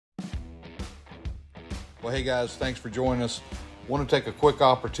Well, hey guys, thanks for joining us. Want to take a quick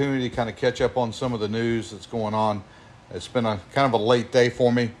opportunity to kind of catch up on some of the news that's going on. It's been a kind of a late day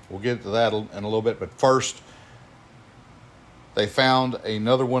for me. We'll get to that in a little bit. But first, they found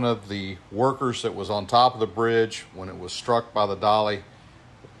another one of the workers that was on top of the bridge when it was struck by the Dali.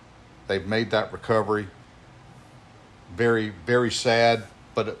 They've made that recovery. Very, very sad,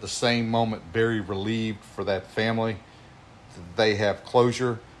 but at the same moment, very relieved for that family. They have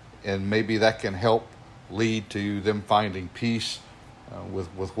closure, and maybe that can help lead to them finding peace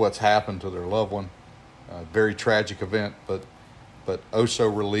with what's happened to their loved one. Very tragic event, but oh so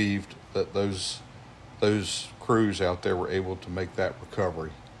relieved that those crews out there were able to make that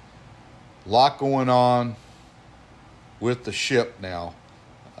recovery. A lot going on with the ship now.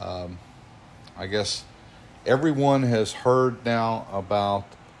 I guess everyone has heard now about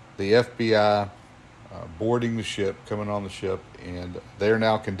the FBI boarding the ship, coming on the ship, and they're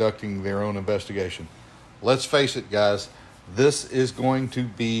now conducting their own investigation. Let's face it, guys, this is going to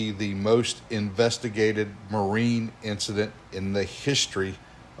be the most investigated marine incident in the history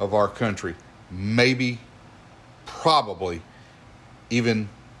of our country. Maybe, probably, even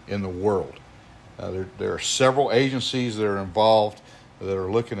in the world. There are several agencies that are involved that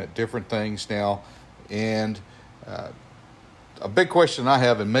are looking at different things now. And a big question I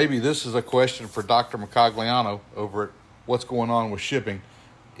have, and maybe this is a question for Dr. Micagliano over at What's Going On with Shipping,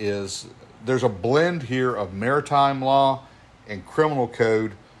 is there's a blend here of maritime law and criminal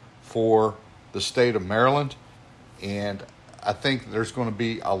code for the state of Maryland. And I think there's going to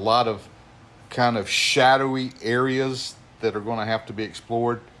be a lot of kind of shadowy areas that are going to have to be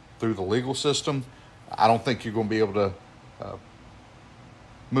explored through the legal system. I don't think you're going to be able to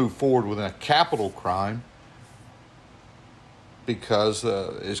move forward with a capital crime because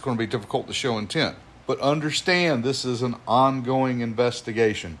it's going to be difficult to show intent. But understand, this is an ongoing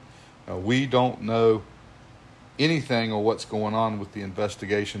investigation. We don't know anything of what's going on with the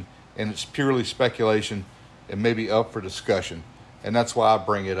investigation, and it's purely speculation and maybe up for discussion. And that's why I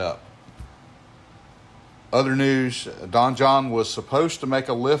bring it up. Other news, Don John was supposed to make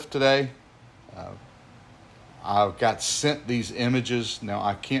a lift today. I got sent these images. Now,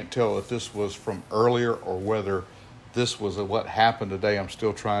 I can't tell if this was from earlier or whether this was what happened today. I'm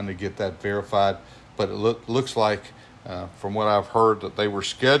still trying to get that verified. But it looks like, from what I've heard, that they were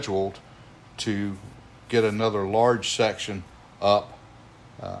scheduled to get another large section up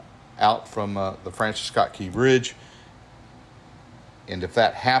out from the Francis Scott Key Bridge. And if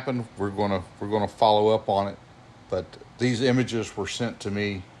that happened, we're gonna follow up on it. But these images were sent to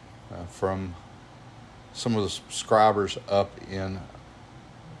me from some of the subscribers up in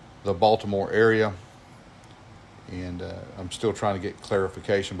the Baltimore area, and I'm still trying to get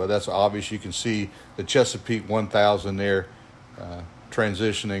clarification, but that's obvious. You can see the Chesapeake 1000 there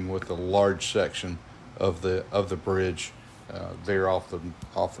transitioning with the large section of the bridge there off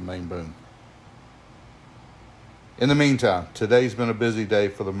the main boom. In the meantime, today's been a busy day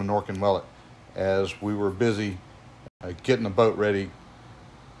for the Minorcan Mullet as we were busy getting the boat ready.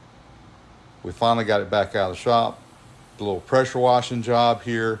 We finally got it back out of the shop. The little pressure washing job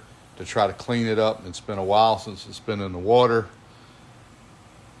here to try to clean it up. It's been a while since it's been in the water.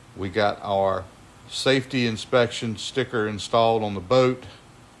 We got our safety inspection sticker installed on the boat.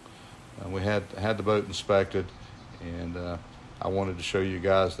 We had the boat inspected, and I wanted to show you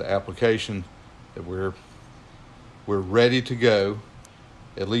guys the application that we're ready to go,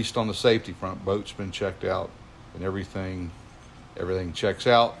 at least on the safety front. Boat's been checked out and everything checks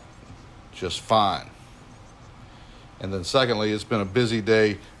out just fine. And then secondly, it's been a busy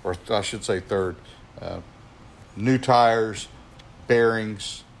day, or I should say third. New tires,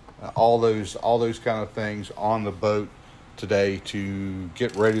 bearings, all those kind of things on the boat today to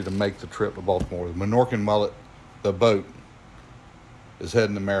get ready to make the trip to Baltimore. The Minorcan Mullet, the boat, is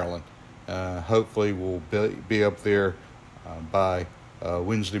heading to Maryland. Hopefully we'll be up there by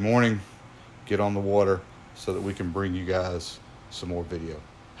Wednesday morning, get on the water so that we can bring you guys some more video.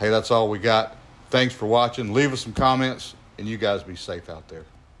 Hey, that's all we got. Thanks for watching. Leave us some comments, and you guys be safe out there.